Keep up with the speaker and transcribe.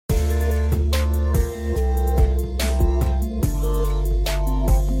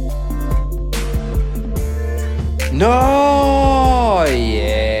No!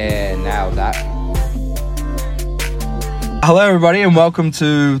 Yeah, nailed that. Hello, everybody, and welcome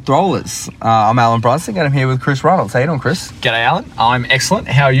to Throwlers. I'm Alan Brunson, and I'm here with Chris Reynolds. How you doing, Chris? G'day, Alan. I'm excellent.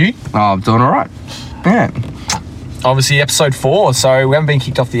 How are you? Oh, I'm doing all right. Yeah. Obviously, episode 4, so we haven't been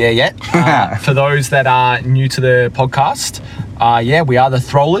kicked off the air yet. For those that are new to the podcast, we are the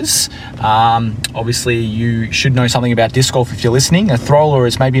Throwlers. Obviously, you should know something about disc golf if you're listening. A thrower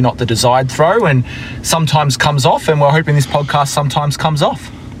is maybe not the desired throw and sometimes comes off, and we're hoping this podcast sometimes comes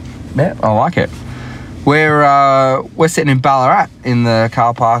off. Yeah, I like it. We're sitting in Ballarat in the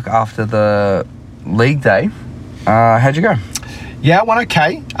car park after the league day. How'd you go? Yeah, it went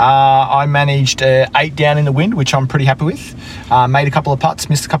okay. I managed 8 down in the wind, which I'm pretty happy with. Made a couple of putts,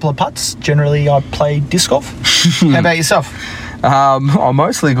 missed a couple of putts. Generally, I played disc golf. How about yourself? I'm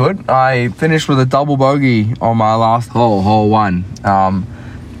mostly good. I finished with a double bogey on my last hole 1.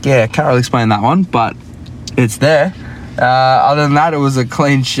 Can't really explain that one, but it's there. Other than that, it was a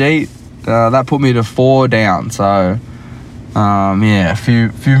clean sheet. That put me to 4 down. So, a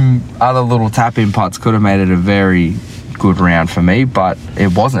few other little tap-in putts could have made it a very good round for me, but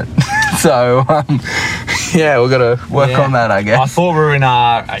it wasn't. So, we're going to work on that, I guess. I thought we were in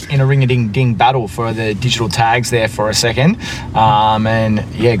a ring-a-ding-ding battle for the digital tags there for a second.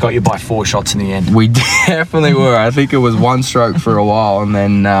 Got you by 4 shots in the end. We definitely were. I think it was 1 stroke for a while, and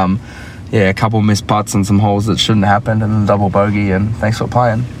then, a couple missed putts and some holes that shouldn't have happened, and then double bogey, and thanks for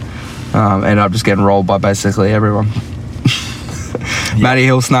playing. Ended up just getting rolled by basically everyone. Matty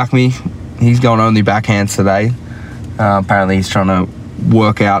Hill snuck me. He's going only backhands today. Apparently he's trying to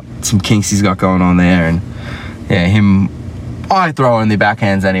work out some kinks he's got going on there, and I throw only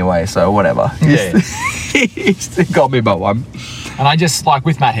backhands anyway, so whatever. He still got me by 1. And I just, like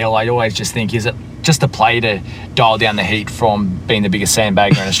with Matt Hill, I always just think, is it just a play to dial down the heat from being the biggest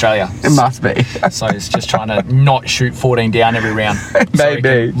sandbagger in Australia? It must be. So it's just trying to not shoot 14 down every round. Maybe. So he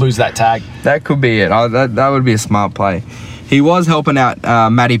can lose that tag. That could be it. That would be a smart play. He was helping out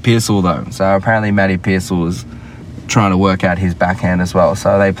Matty Pearsall, though. So apparently Matty Pearsall was trying to work out his backhand as well.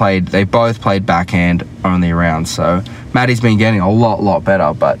 So they both played backhand only rounds. So Matty's been getting a lot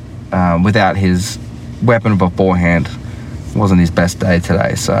better, but without his weapon of a forehand, wasn't his best day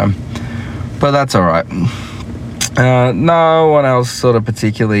today. So, but that's all right. No one else sort of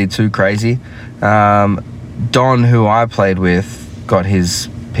particularly too crazy. Don, who I played with, got his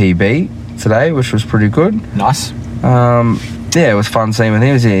PB today, which was pretty good. Nice. It was fun seeing with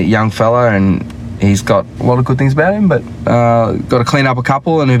him. He's a young fella and he's got a lot of good things about him, but got to clean up a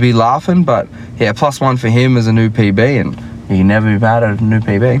couple and he'll be laughing. But +1 for him as a new PB, and you can never be bad at a new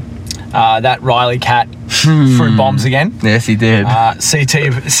PB. That Riley cat threw bombs again. Yes, he did.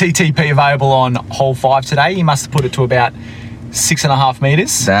 CTP available on hole 5 today. He must have put it to about 6.5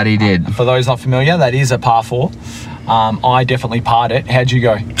 metres. That he did. For those not familiar, that is a par 4. I definitely parred it. How'd you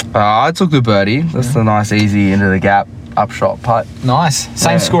go? I took the birdie. That's the nice, easy into the gap upshot putt. Nice.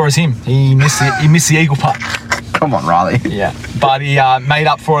 Same score as him. He missed the eagle putt. Come on, Riley. Yeah, but he made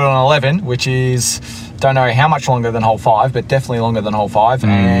up for it on 11, which is, don't know how much longer than hole 5, but definitely longer than hole 5,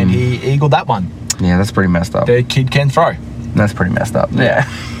 and he eagled that one. Yeah, that's pretty messed up. The kid can throw. That's pretty messed up. Yeah.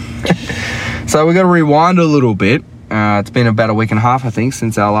 So we're going to rewind a little bit. It's been about a week and a half, I think,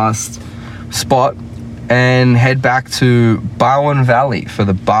 since our last spot, and head back to Barwon Valley for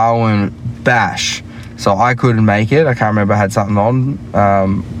the Barwon Bash. So I couldn't make it. I can't remember. I had something on,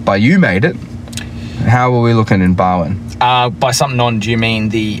 but you made it. How were we looking in Barwon? By something on, do you mean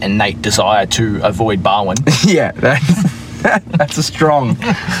the innate desire to avoid Barwon? Yeah, that's a strong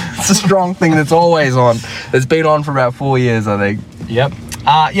thing that's always on. It's been on for about 4 years, I think. Yep.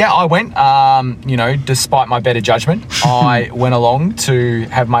 I went, despite my better judgment, I went along to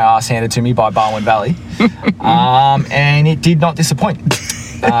have my ass handed to me by Barwon Valley, and it did not disappoint.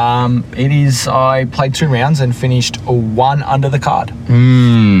 I played 2 rounds and finished 1 under the card.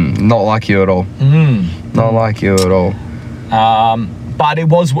 Not like you at all. Not like you at all. But it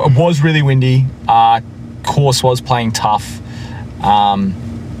was really windy. Course was playing tough. I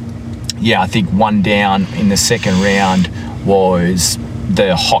think 1 down in the second round was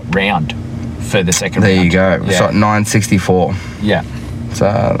the hot round for the second round. There you go. Yeah. Shot 964. Yeah.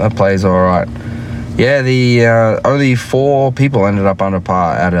 So that plays all right. Yeah, the only 4 people ended up under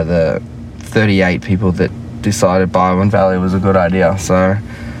par out of the 38 people that decided Barwon Valley was a good idea. So,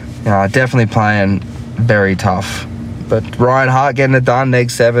 definitely playing very tough. But Ryan Hart getting it done,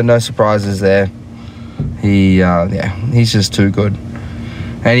 neg 7, no surprises there. He's just too good.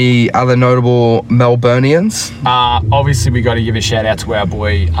 Any other notable Melburnians? Obviously, we got to give a shout out to our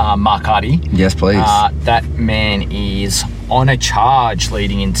boy Mark Hardy. Yes, please. That man is on a charge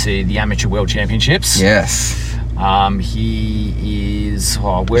leading into the Amateur World Championships. Yes. He is,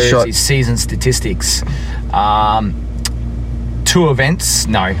 where is Shot- his season statistics? 2 events.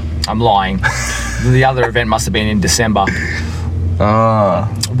 No, I'm lying. The other event must have been in December. Oh.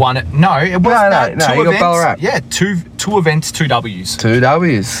 One. No, it was No, two you got events. Ballarat. Yeah, two events, 2 W's. 2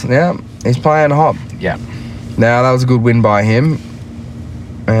 W's. Yeah, he's playing hot. Yeah. Now, that was a good win by him.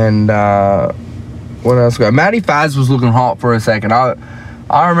 And what else? Matty Faz was looking hot for a second. I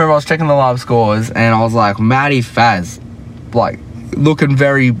remember I was checking the live scores and I was like, Matty Faz, like, looking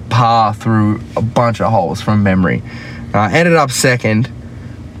very par through a bunch of holes from memory. Ended up second,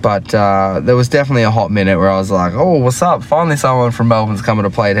 but there was definitely a hot minute where I was like, oh, what's up? Finally someone from Melbourne's coming to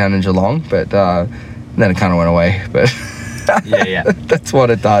play down in Geelong. But then it kind of went away. But Yeah. that's what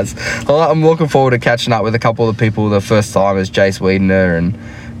it does. Well, I'm looking forward to catching up with a couple of the people the first time as Jace Wiedner and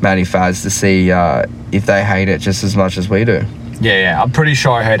Matty Faz to see if they hate it just as much as we do. Yeah. I'm pretty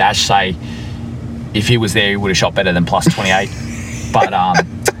sure I heard Ash say if he was there, he would have shot better than plus 28. But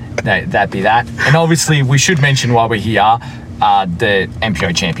that'd be that. And obviously, we should mention while we're here, the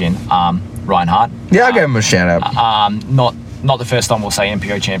MPO champion, Ryan Hart. Yeah, I'll give him a shout out. Not the first time we'll say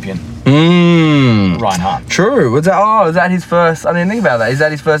MPO champion, Ryan Hart. True. Is that his first? I didn't think about that. Is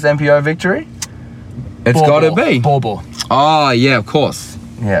that his first MPO victory? It's got to be. Ball. Oh, yeah, of course.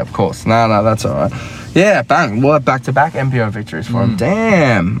 Yeah, of course. No, that's all right. Yeah, bang. We'll have back-to-back MPO victories for him.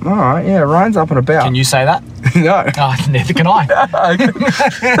 Damn. All right, yeah, Ryan's up and about. Can you say that? No. Oh, neither can I.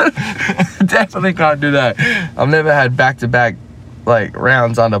 Definitely can't do that. I've never had back-to-back, like,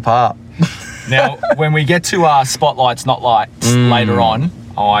 rounds under par. Now, when we get to spotlights, not lights, later on,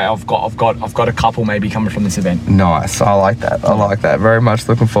 I've got a couple maybe coming from this event. Nice. I like that. Very much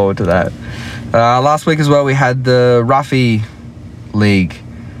looking forward to that. Last week as well, we had the Ruffy League.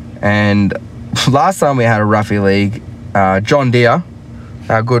 And last time we had a Ruffy League, John Deere,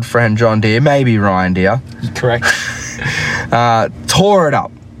 our good friend John Deere, maybe Ryan Deere, Correct. tore it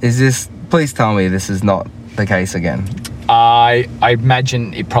up. Please tell me this is not the case again. I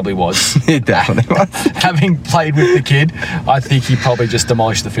imagine it probably was. It definitely was. Having played with the kid, I think he probably just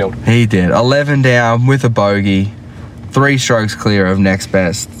demolished the field. He did. 11 down with a bogey, 3 strokes clear of next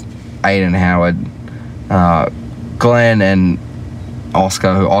best, Aiden Howard, Glenn and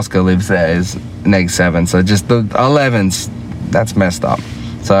Oscar, who Oscar lives there, is neg 7. So just the 11s, that's messed up.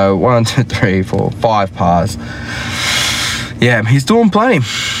 So 1, 2, 3, 4, 5 pars. Yeah, he's doing plenty.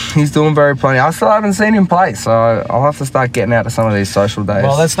 He's doing very plenty. I still haven't seen him play, so I'll have to start getting out to some of these social days.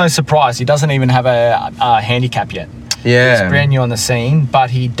 Well, that's no surprise. He doesn't even have a handicap yet. Yeah. He's brand new on the scene, but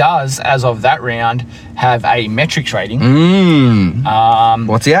he does, as of that round, have a metrics rating.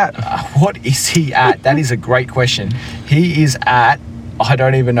 What's he at? What is he at? That is a great question. He is at, I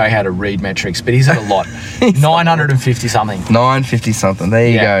don't even know how to read metrics, but he's at a lot. 950 something. 950 something. There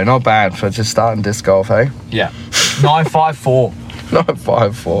you go. Not bad for just starting disc golf, eh? Yeah. 954.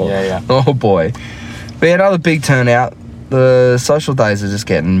 954. Yeah. Oh boy. But yeah, another big turnout. The social days are just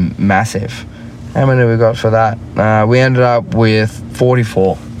getting massive. How many we got for that? We ended up with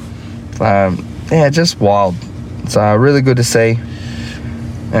 44. Yeah, just wild. So really good to see.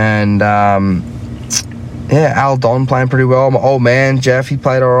 And yeah, Al Don playing pretty well. My old man Jeff, he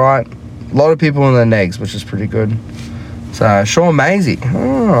played all right. A lot of people in the negs, which is pretty good. So Sean Maisie,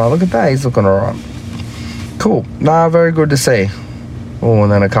 oh look at that, he's looking all right. Cool. Nah, very good to see. Oh,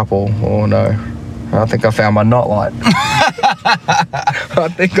 and then a couple. Oh no, I think I found my knot light.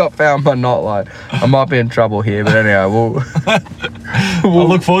 I might be in trouble here, but anyway, we'll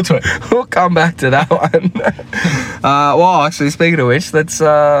look forward to it. We'll come back to that one. Well, actually, speaking of which, let's.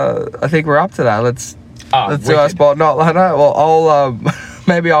 I think we're up to that. Let's do our spot knot light. Well, I'll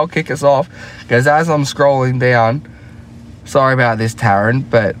maybe I'll kick us off because as I'm scrolling down, sorry about this, Taryn,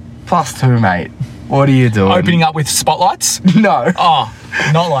 but +2, mate. What are you doing? Opening up with spotlights? No. Oh,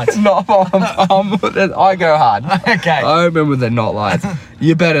 not lights. I go hard. Okay. I open with the not lights.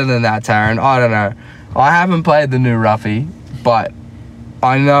 You're better than that, Taryn. I don't know. I haven't played the new Ruffy, but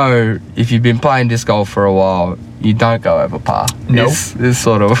I know if you've been playing disc golf for a while, you don't go over par. Nope. This is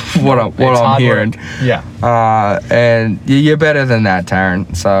sort of what I'm hearing. Yeah. And you're better than that,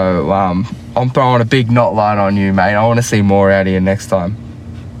 Taryn. So I'm throwing a big knot light on you, mate. I want to see more out of you next time.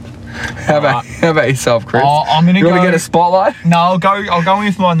 How about yourself, Chris? I'm gonna you want to get a spotlight? No, I'll go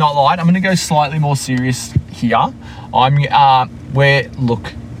with my not light. I'm gonna go slightly more serious here. I'm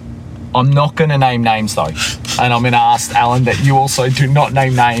not gonna name names though, and I'm gonna ask Alan that you also do not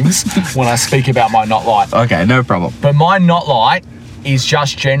name names when I speak about my not light. Okay, no problem. But my not light is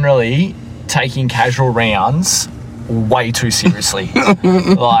just generally taking casual rounds way too seriously.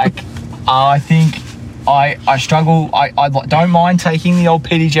 Like, I think I struggle. I don't mind taking the old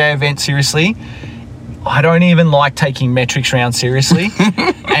PDJ event seriously I don't even like taking metrics round seriously.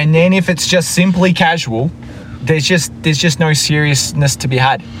 And then if it's just simply casual, there's just no seriousness to be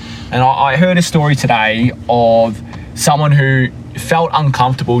had. And I heard a story today of someone who felt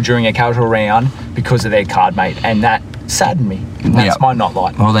uncomfortable during a casual round because of their card mate, and that saddened me. And that's my not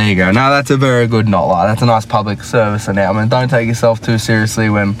like. Well, there you go. No, that's a very good not like. That's a nice public service announcement. Don't take yourself too seriously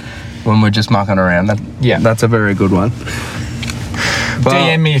when we're just mucking around. That's a very good one. Well,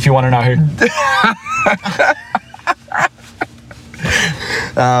 DM me if you want to know who.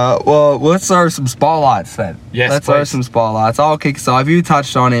 well, let's throw some spotlights then. Yes, let's throw some spotlights. I'll kick us off. You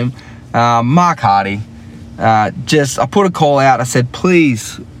touched on him, Mark Hardy. I put a call out. I said,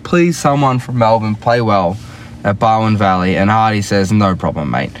 please, someone from Melbourne play well at Barwon Valley, and Hardy says, no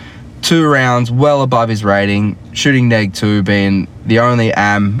problem, mate. 2 rounds, well above his rating, shooting neg 2, being the only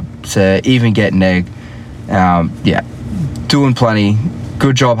AM to even get neg. Doing plenty.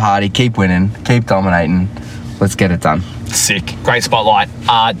 Good job, Hardy. Keep winning. Keep dominating. Let's get it done. Sick. Great spotlight.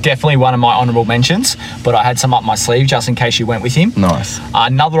 Definitely one of my honourable mentions, but I had some up my sleeve just in case you went with him. Nice.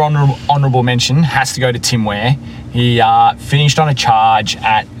 Another honourable mention has to go to Tim Ware. He finished on a charge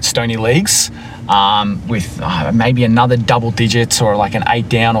at Stony Leagues with maybe another double digits or like an 8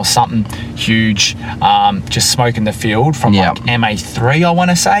 down or something huge, just smoking the field from like MA3, I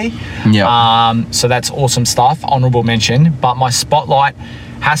want to say. So that's awesome stuff. Honourable mention. But my spotlight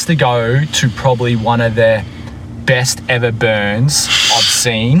has to go to probably one of the best ever burns I've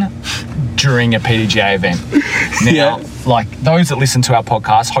seen during a PDGA event. Now, like those that listen to our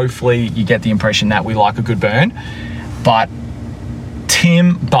podcast, hopefully you get the impression that we like a good burn, but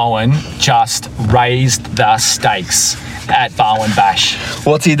Tim Bowen just raised the stakes at Barwon Bash.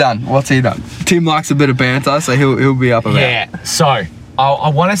 What's he done? Tim likes a bit of banter, so he'll be up about it. Yeah, so I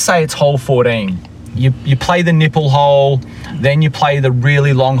want to say it's hole 14. You play the nipple hole, then you play the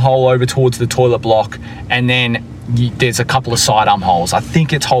really long hole over towards the toilet block, and then there's a couple of sidearm holes. I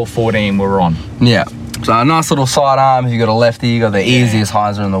think it's hole 14 we're on. Yeah. So a nice little sidearm. You got a lefty. You got the easiest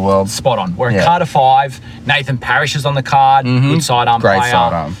hyzer in the world. Spot on. We're at Carter 5. Nathan Parrish is on the card. Good sidearm player. Great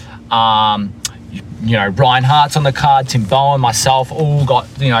sidearm. Ryan Hart's on the card. Tim Bowen, myself, all got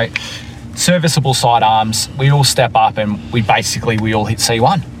serviceable sidearms. We all step up and we all hit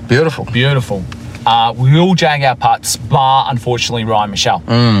C1. Beautiful. We all jag our putts, bar unfortunately Ryan Michelle.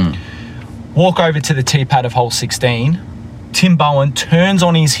 Walk over to the tee pad of hole 16. Tim Bowen turns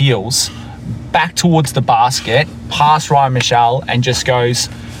on his heels back towards the basket, past Ryan Michelle, and just goes,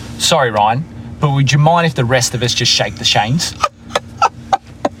 sorry Ryan, but would you mind if the rest of us just shake the chains?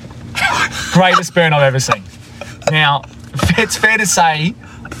 Greatest burn I've ever seen. Now, it's fair to say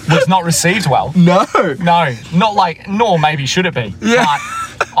was not received well. No, nor maybe should it be. Yeah.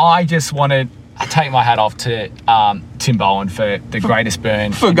 But I just wanted to take my hat off to Tim Bowen for the greatest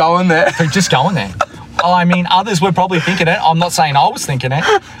burn. For going there. For just going there. I mean, others were probably thinking it. I'm not saying I was thinking it.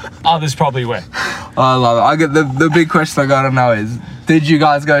 Others probably were. I love it. I get the big question I got to know is, did you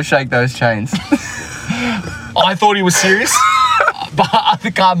guys go shake those chains? I thought he was serious, but other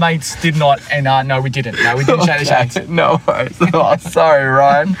card mates did not. And no, we didn't. No, we didn't shake the chains. No worries. Oh, sorry,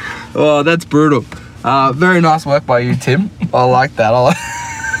 Ryan. Oh, that's brutal. Very nice work by you, Tim. I like that.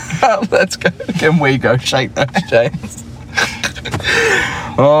 Let's go. Can we go shake those chains?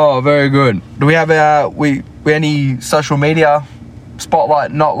 Oh, very good. Do we have any social media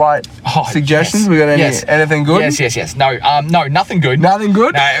spotlight, not light suggestions? Yes. We got anything good? Yes. No, nothing good. Nothing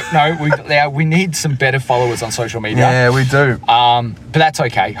good? No. We need some better followers on social media. Yeah, we do. But that's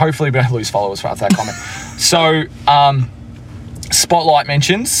okay. Hopefully we don't lose followers after that comment. So, spotlight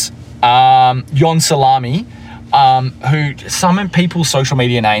mentions Yon Salami. Who some people's social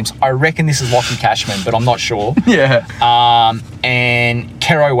media names, I reckon this is Lockie Cashman, but I'm not sure. Yeah. And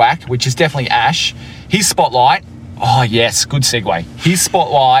Kero Wack, which is definitely Ash. His spotlight, oh yes, good segue. His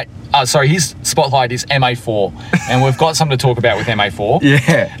spotlight is MA4, and we've got something to talk about with MA4.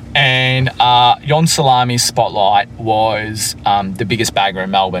 Yeah. And Yon Salami's spotlight was the biggest bagger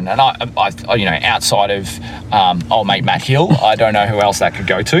in Melbourne, and I outside of old mate Matt Hill, I don't know who else that could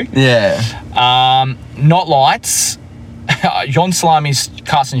go to. Yeah. Not lights. Yon Salami's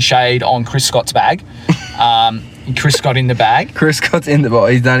casting shade on Chris Scott's bag. Chris Scott in the bag. Chris Scott's in the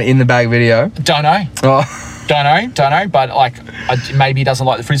bag. He's done it in the bag video. Don't know. Oh. Don't know. But maybe he doesn't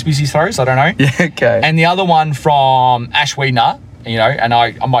like the frisbees he throws. I don't know. Yeah. Okay. And the other one from Ash Wiedner, and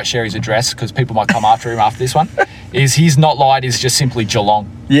I might share his address because people might come after him after this one. Is his not light is just simply Geelong.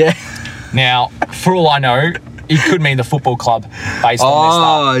 Yeah. Now, for all I know, it could mean the football club based on this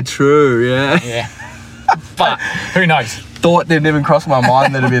stuff. Oh, true. Yeah. Yeah. But who knows? Thought didn't even cross my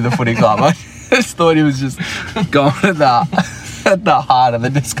mind that it'd be the footy club. I just thought he was just going at the heart of the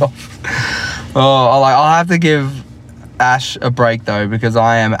disc golf. I'll have to give Ash a break though, because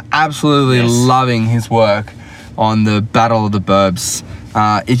I am absolutely loving his work on the Battle of the Burbs.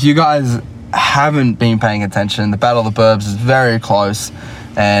 If you guys haven't been paying attention, the Battle of the Burbs is very close,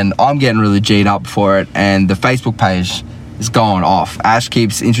 and I'm getting really G'd up for it, and the Facebook page is going off. Ash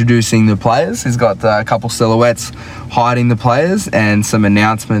keeps introducing the players. He's got a couple silhouettes hiding the players and some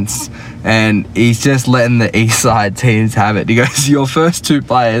announcements, and he's just letting the Eastside teams have it. He goes, your first 2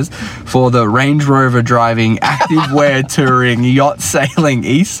 players for the Range Rover driving, active wear touring, yacht sailing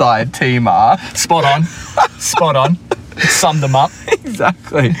Eastside team are... Spot on. Spot on. Summed them up.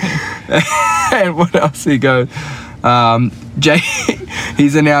 Exactly. And what else he goes?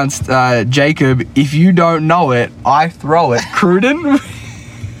 He's announced, Jacob, if you don't know it, I throw it. Cruden,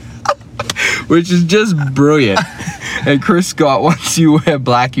 which is just brilliant. And Chris Scott, once you wear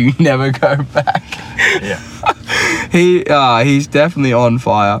black, you never go back. Yeah. He's definitely on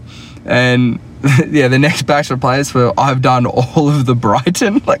fire. And yeah, the next batch of players for I've done all of the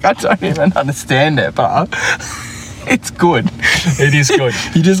Brighton. Like, I don't even understand it, but it's good. It is good.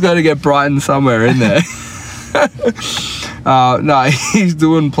 You just got to get Brighton somewhere in there. No, he's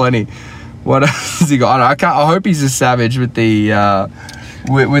doing plenty. What else has he got? I hope he's a savage with the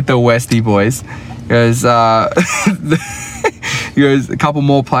with the Westie boys. He goes a couple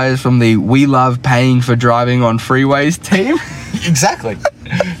more players from the We Love Paying for Driving on Freeways team. Exactly.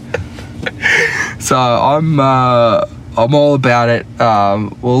 So I'm all about it.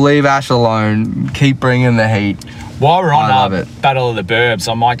 We'll leave Ash alone. Keep bringing the heat. While we're love on it. Battle of the Burbs,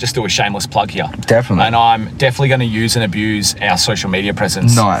 I might just do a shameless plug here. Definitely. And I'm definitely going to use and abuse our social media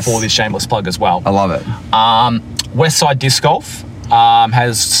presence for this shameless plug as well. I love it. Westside Disc Golf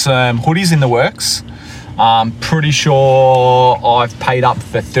has some hoodies in the works. I'm pretty sure I've paid up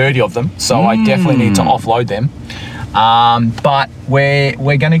for 30 of them, so I definitely need to offload them. But we're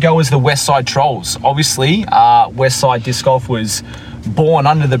going to go as the Westside Trolls. Obviously, Westside Disc Golf was born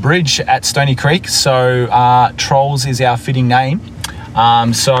under the bridge at Stony Creek, so Trolls is our fitting name.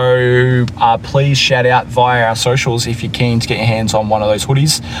 So please shout out via our socials if you're keen to get your hands on one of those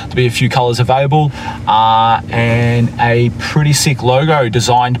hoodies. There'll be a few colours available, and a pretty sick logo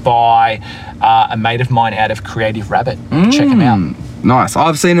designed by a mate of mine out of Creative Rabbit. Check them out. Nice.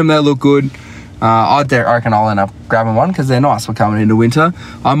 I've seen them. They look good. I reckon I'll end up grabbing one because they're nice. We're coming into winter.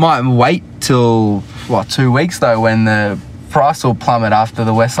 I might wait till 2 weeks though, when the price will plummet after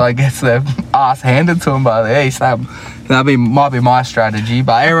the Westside gets their ass handed to them by the East. That might be my strategy,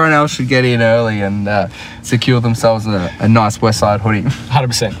 but everyone else should get in early and secure themselves a nice Westside hoodie.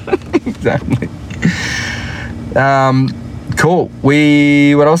 100%. Exactly. Cool.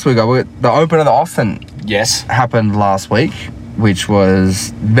 What else we got? The Open of the Austin. Yes. Happened last week, which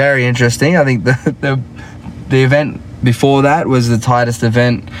was very interesting. I think the event before that was the tightest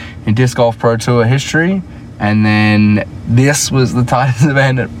event in Disc Golf Pro Tour history. And then this was the tightest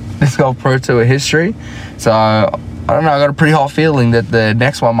event at Disc Golf Pro Tour history. So, I don't know, I got a pretty hot feeling that the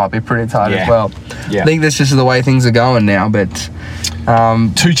next one might be pretty tight as well. Yeah. I think that's just the way things are going now, but...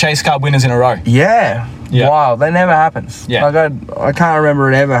 2 Chase Card winners in a row. Yeah. Wow, that never happens. Yeah. I can't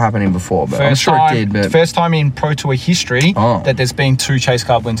remember it ever happening before, but I'm sure it did. But first time in Pro Tour history that there's been 2 Chase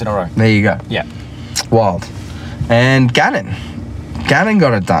Card wins in a row. There you go. Yeah. Wild. And Gannon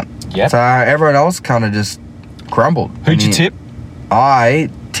got it done. Yeah. So everyone else kind of just crumbled. Who'd you tip? I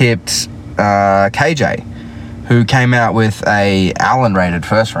tipped KJ, who came out with a Allen rated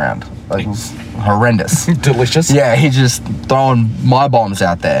first round. It was horrendous. Delicious. Yeah, he just throwing my bombs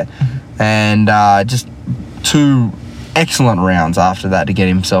out there, and just 2 excellent rounds after that to get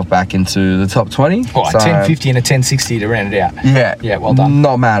himself back into the top 20. Oh, a 1050 and a 1060 to round it out. Yeah, well done.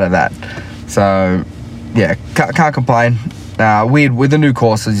 Not mad at that. So yeah, can't complain. Weird with the new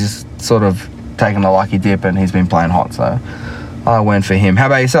courses, just sort of taking a lucky dip, and he's been playing hot, so I went for him. How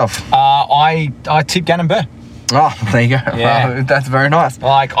about yourself? I tipped Gannon Burr. Oh, there you go. Yeah. That's very nice.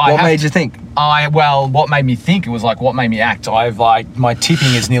 What made you think? What made me think? It was what made me act. My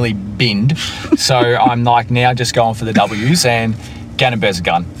tipping is nearly binned, so I'm now just going for the W's, and Gannon Burr's a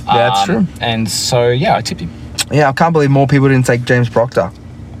gun. Yeah, that's true. And so I tipped him. Yeah, I can't believe more people didn't take James Proctor.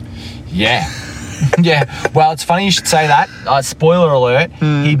 Yeah. Yeah, well, it's funny you should say that. Spoiler alert,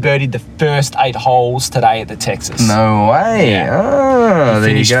 he birdied the first 8 holes today at the Texas. No way. Yeah. Oh, he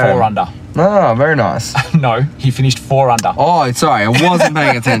finished 4 under. Oh, very nice. No, he finished 4 under. Oh, sorry, I wasn't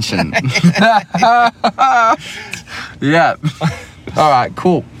paying attention. Yeah. All right,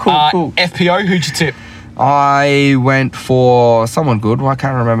 cool. FPO, who'd you tip? I went for someone good. Well, I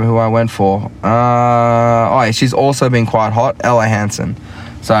can't remember who I went for. She's also been quite hot, Ella Hansen.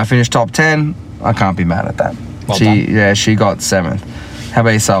 So I finished top 10. I can't be mad at that. Well done. She got 7th. How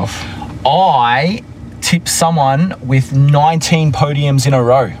about yourself? I tipped someone with 19 podiums in a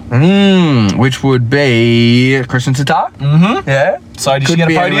row. Which would be Christian Tatar. Mm-hmm. Yeah. So did Could you get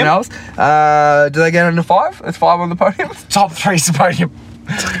be a podium? anyone else. Do they get under 5? It's 5 on the podium. Top 3's the podium.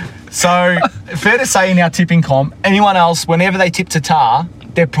 So, fair to say in our tipping comp, anyone else, whenever they tip Tatar,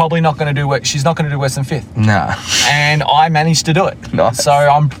 they're probably not going to do it. She's not going to do worse than 5th. Nah. And I managed to do it. Nice. So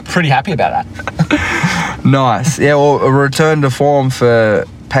I'm pretty happy about that. Nice. Yeah, well, a return to form for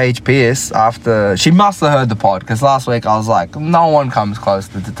Paige Pierce after... She must have heard the pod, because last week I was like, no one comes close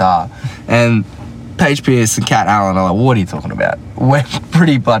to Tatar. And Paige Pierce and Kat Allen are like, what are you talking about? We're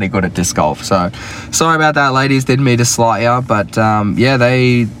pretty bloody good at disc golf. So, sorry about that, ladies. Didn't mean to slight you. But, yeah,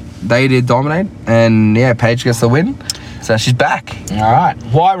 they did dominate. And, yeah, Paige gets the win. So she's back. All right.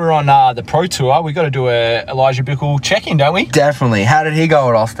 While we're on the Pro Tour, we got to do a Elijah Bickle check-in, don't we? Definitely. How did he go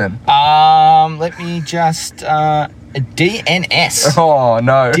at Austin? Let me just... DNS. Oh,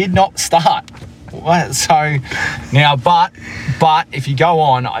 no. Did not start. What? So, now, but if you go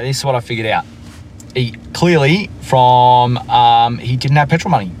on, this is what I figured out. He clearly he didn't have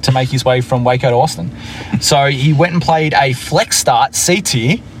petrol money to make his way from Waco to Austin. So he went and played a flex start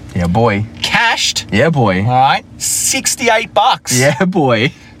C-tier. Yeah, boy. Cashed. Yeah, boy. All right. $68. Yeah,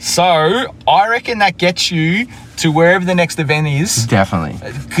 boy. So I reckon that gets you to wherever the next event is. Definitely.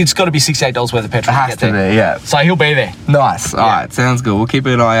 It's got to be $68 worth of petrol. It has to be, yeah. So he'll be there. Nice. All right, sounds good. We'll keep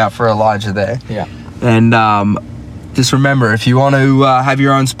an eye out for Elijah there. Yeah. And just remember, if you want to have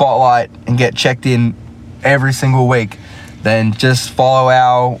your own spotlight and get checked in every single week, then just follow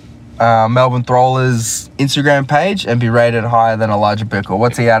our Melbourne Throwlers Instagram page and be rated higher than Elijah Bickle.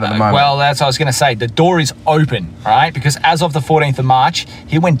 What's he at the moment? Well, that's what I was going to say. The door is open, all right? Because as of the 14th of March,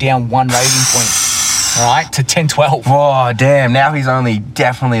 he went down 1 rating point, all right, to 10-12. Oh, damn. Now he's only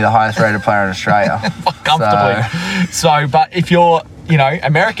definitely the highest rated player in Australia. Comfortably. But if you're,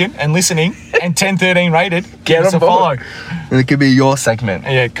 American and listening and 10-13 rated, give us a follow. It could be your segment.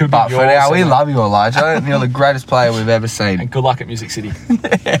 Yeah, it could be But your for now, segment. we love you, Elijah. You're the greatest player we've ever seen. And good luck at Music City.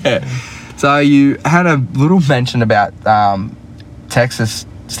 So you had a little mention about Texas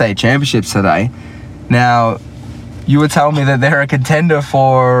State Championships today. Now, you were telling me that they're a contender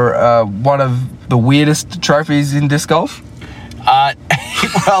for one of the weirdest trophies in disc golf. They're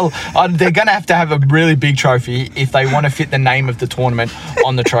going to have a really big trophy if they want to fit the name of the tournament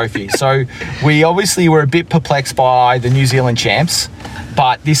on the trophy. So we obviously were a bit perplexed by the New Zealand champs,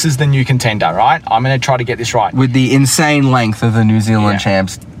 but this is the new contender, right? I'm going to try to get this right. With the insane length of the New Zealand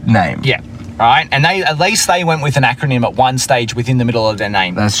champs name. Yeah, right. And at least they went with an acronym at one stage within the middle of their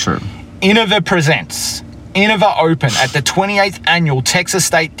name. That's true. Innova presents Innova Open at the 28th Annual Texas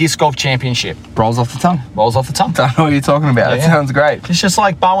State Disc Golf Championship. Rolls off the tongue. Rolls off the tongue. Don't know what you're talking about. Yeah. It sounds great. It's just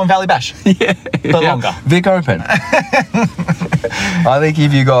like Barwon Valley Bash. Yeah. But longer. Vic Open. I think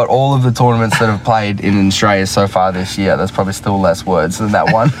if you got all of the tournaments that have played in Australia so far this year, there's probably still less words than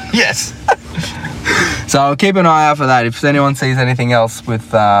that one. Yes. So keep an eye out for that. If anyone sees anything else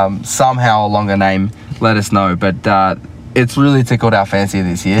with somehow a longer name, let us know. But it's really tickled our fancy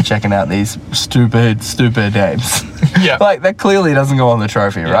this year, checking out these stupid names. Yeah. Like, that clearly doesn't go on the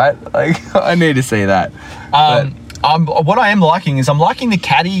trophy, right? Like, I need to see that. What I am liking is I'm liking the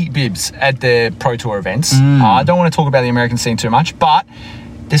caddy bibs at the Pro Tour events. I don't want to talk about the American scene too much, but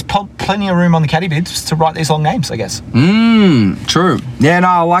there's plenty of room on the caddy bibs to write these long names, I guess. True. Yeah, no,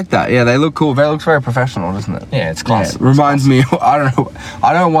 I like that. Yeah, they look cool. It looks very professional, doesn't it? Yeah, it's class. Yeah, it reminds me, I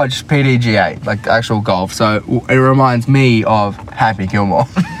don't watch PDGA, like actual golf, so it reminds me of Happy Gilmore.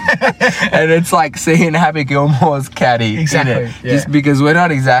 And it's like seeing Happy Gilmore's caddy. Exactly. In it, just because we're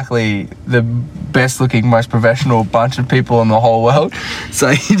not exactly the best looking, most professional bunch of people in the whole world. So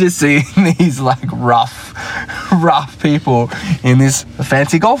you just see these like rough people in this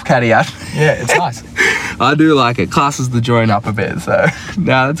fancy golf caddy outfit. Yeah, it's nice. I do like it. Classes the joint up a bit, so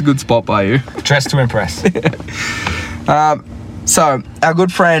that's a good spot by you. Dress to impress. So our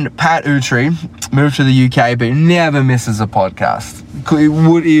good friend Pat Utri moved to the UK, but never misses a podcast.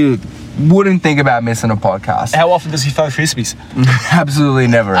 You wouldn't think about missing a podcast. How often does he throw frisbees? Absolutely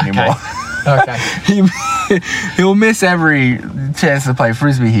never anymore. Okay. He'll miss every chance to play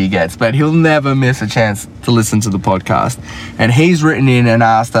frisbee he gets, but he'll never miss a chance to listen to the podcast. And he's written in and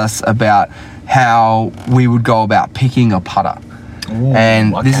asked us about how we would go about picking a putter. Ooh,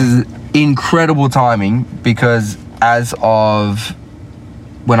 and okay. This is incredible timing, because as of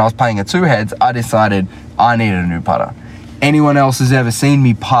when I was playing at Two Heads, I decided I needed a new putter. Anyone else who's ever seen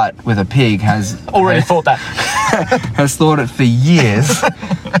me putt with a pig has already thought that. has thought it for years.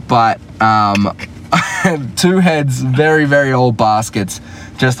 But Two Heads, very, very old baskets,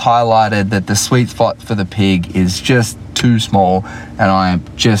 just highlighted that the sweet spot for the pig is just too small and I am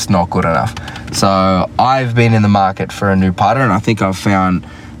just not good enough. So I've been in the market for a new putter and I think I've found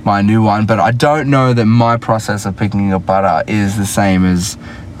my new one, but I don't know that my process of picking a putter is the same as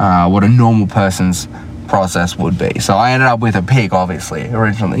what a normal person's process would be. So I ended up with a pig, obviously,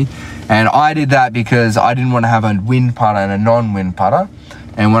 originally, and I did that because I didn't want to have a wind putter and a non-wind putter.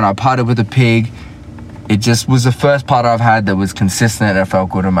 And when I putted with a pig, it just was the first putter I've had that was consistent and it felt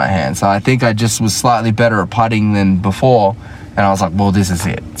good in my hand. So I think I just was slightly better at putting than before, and I was like, well, this is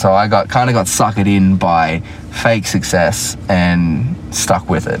it. So I got suckered in by fake success and stuck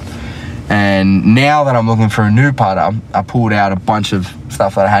with it. And now that I'm looking for a new putter, I pulled out a bunch of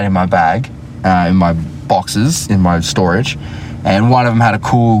stuff that I had in my bag, in my boxes, in my storage, and one of them had a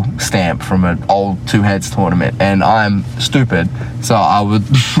cool stamp from an old Two Heads tournament, and I'm stupid, so I would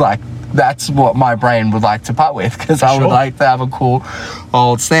that's what my brain would like to putt with, because I would like to have a cool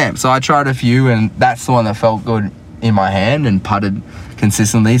old stamp. So I tried a few, and that's the one that felt good in my hand and putted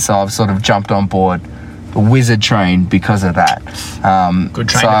consistently, so I've sort of jumped on board the Wizard train because of that. Good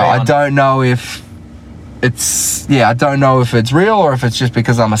train so to be on. I don't know if it's real or if it's just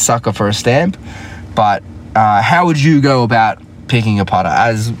because I'm a sucker for a stamp, but how would you go about picking a putter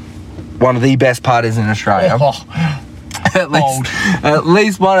as one of the best putters in Australia? At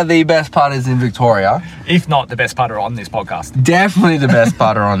least one of the best putters in Victoria. If not the best putter on this podcast. Definitely the best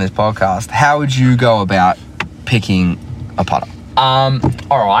putter on this podcast. How would you go about picking a putter? All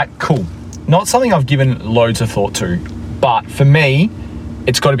right, cool. Not something I've given loads of thought to, but for me,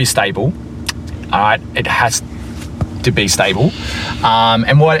 it's got to be stable. All right, it has to be stable,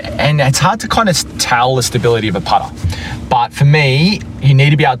 and it's hard to kind of tell the stability of a putter. But for me, you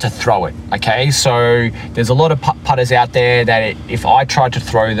need to be able to throw it, okay? So there's a lot of putters out there that if I tried to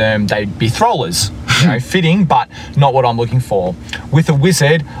throw them, they'd be throwlers, fitting, but not what I'm looking for. With a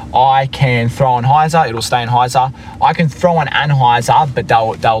Wizard, I can throw on hyzer, it'll stay in hyzer. I can throw on anhyzer, but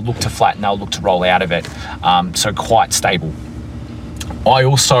they'll look to flat and they'll look to roll out of it. So quite stable. I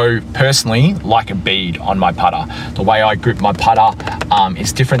also personally like a bead on my putter. The way I grip my putter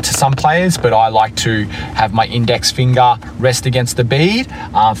is different to some players, but I like to have my index finger rest against the bead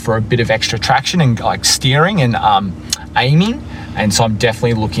for a bit of extra traction and like steering and aiming. And so I'm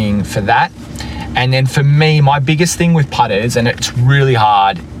definitely looking for that. And then for me, my biggest thing with putters, and it's really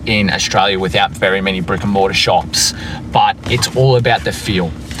hard in Australia without very many brick and mortar shops, but it's all about the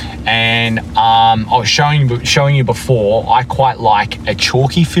feel. And I was showing you before, I quite like a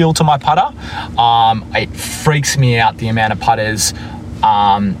chalky feel to my putter. It freaks me out the amount of putters,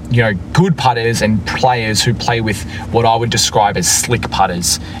 good putters and players who play with what I would describe as slick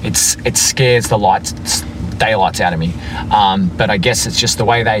putters. It scares the daylights out of me. But I guess it's just the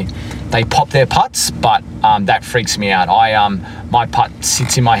way they pop their putts, but that freaks me out. My putt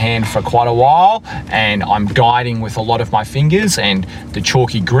sits in my hand for quite a while and I'm guiding with a lot of my fingers, and the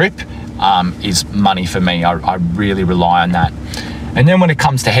chalky grip is money for me. I really rely on that. And then when it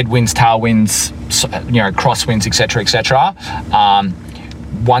comes to headwinds, tailwinds, crosswinds, etc.,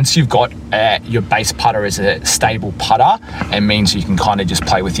 once you've got your base putter as a stable putter, it means you can kind of just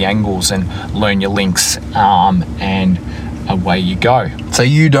play with the angles and learn your links, and away you go. So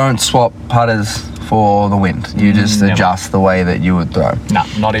you don't swap putters for the wind? You just adjust the way that you would throw? No,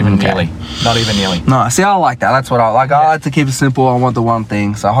 not even nearly. Not even nearly. No, see, I like that. That's what I like. Yeah. I like to keep it simple. I want the one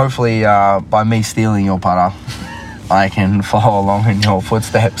thing. So hopefully by me stealing your putter, I can follow along in your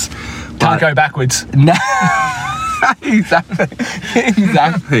footsteps. Can't go backwards. No. Exactly.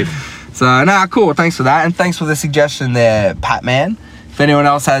 So, cool. Thanks for that. And thanks for the suggestion there, Patman. If anyone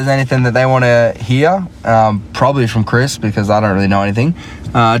else has anything that they want to hear, probably from Chris, because I don't really know anything,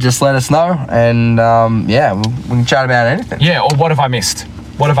 just let us know. And, we can chat about anything. Yeah, or what have I missed?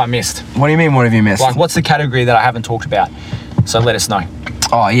 What have I missed? What do you mean, what have you missed? Like, what's the category that I haven't talked about? So let us know.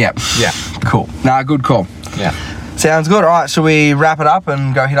 Oh, yeah. Yeah. Cool. Good call. Yeah. Sounds good. All right, shall we wrap it up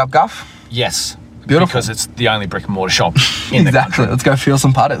and go hit up Guff? Yes. Beautiful. Because it's the only brick and mortar shop in the country. Let's go feel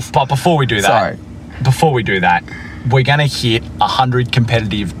some putters. But before we do that, we're going to hit 100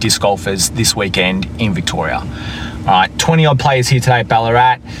 competitive disc golfers this weekend in Victoria. All right, 20 odd players here today at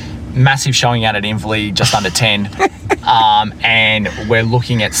Ballarat. Massive showing out at Inverleigh, just under 10. And we're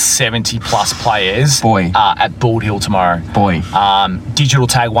looking at 70 plus players at Bald Hill tomorrow. Digital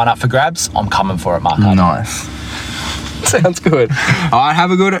tag one up for grabs. I'm coming for it, Mark. Nice. Sounds good. All right,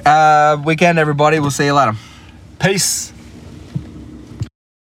 have a good weekend, everybody. We'll see you later. Peace.